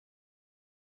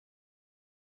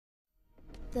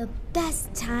The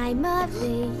best time of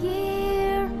the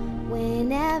year,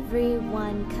 when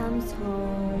everyone comes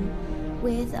home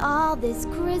with all this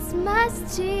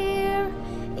Christmas cheer,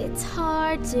 it's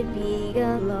hard to be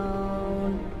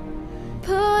alone.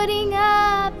 Putting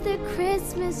up the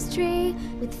Christmas tree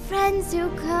with friends who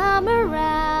come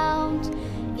around.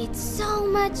 It's so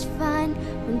much fun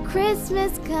when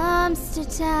Christmas comes to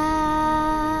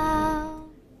town.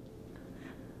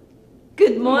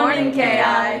 Good morning,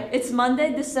 KI. It's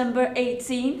Monday, December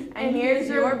 18th. And here's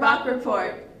your Buc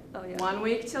Report. Oh, yeah. 1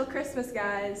 week till Christmas,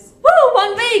 guys. Woo!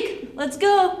 1 week! Let's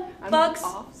go! I'm Bucks.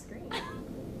 off screen.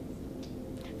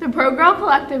 The Pro Girl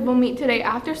Collective will meet today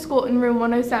after school in room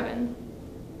 107.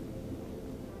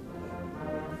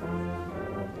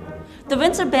 The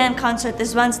Winter Band concert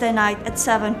is Wednesday night at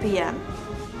 7 p.m.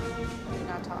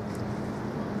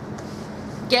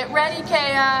 Get ready,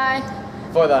 KI.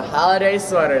 For the holiday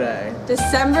sweater day.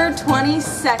 December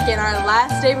 22nd, our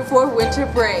last day before winter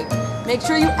break. Make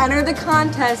sure you enter the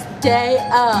contest day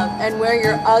of and wear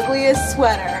your ugliest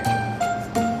sweater.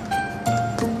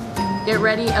 Get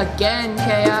ready again,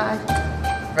 KI.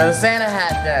 For the Santa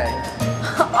Hat day.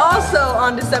 Also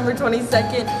on December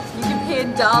 22nd, you can pay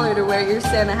 $1 to wear your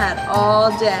Santa hat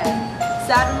all day.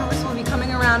 Sad removers will be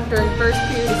coming around during first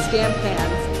period of stamp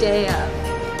pans, day of.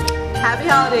 Happy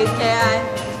holidays, KI.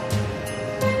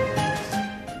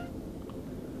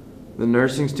 The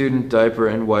Nursing Student Diaper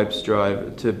and Wipes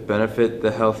Drive to benefit the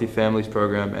Healthy Families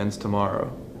Program ends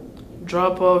tomorrow.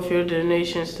 Drop off your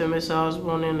donations to Miss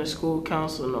Osborne in the school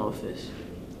counseling office.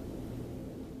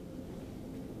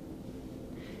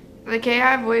 The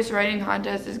KI Voice Writing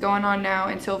Contest is going on now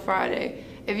until Friday.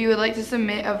 If you would like to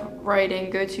submit a writing,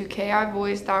 go to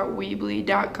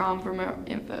kivoice.weebly.com for more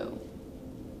info.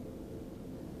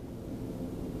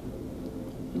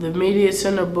 The Media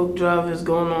Center book drive is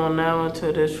going on now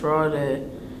until this Friday.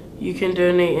 You can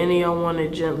donate any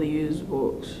unwanted gently used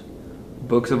books.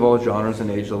 Books of all genres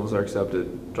and age levels are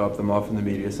accepted. Drop them off in the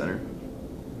Media Center.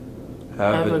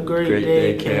 Have a great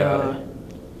day, KI.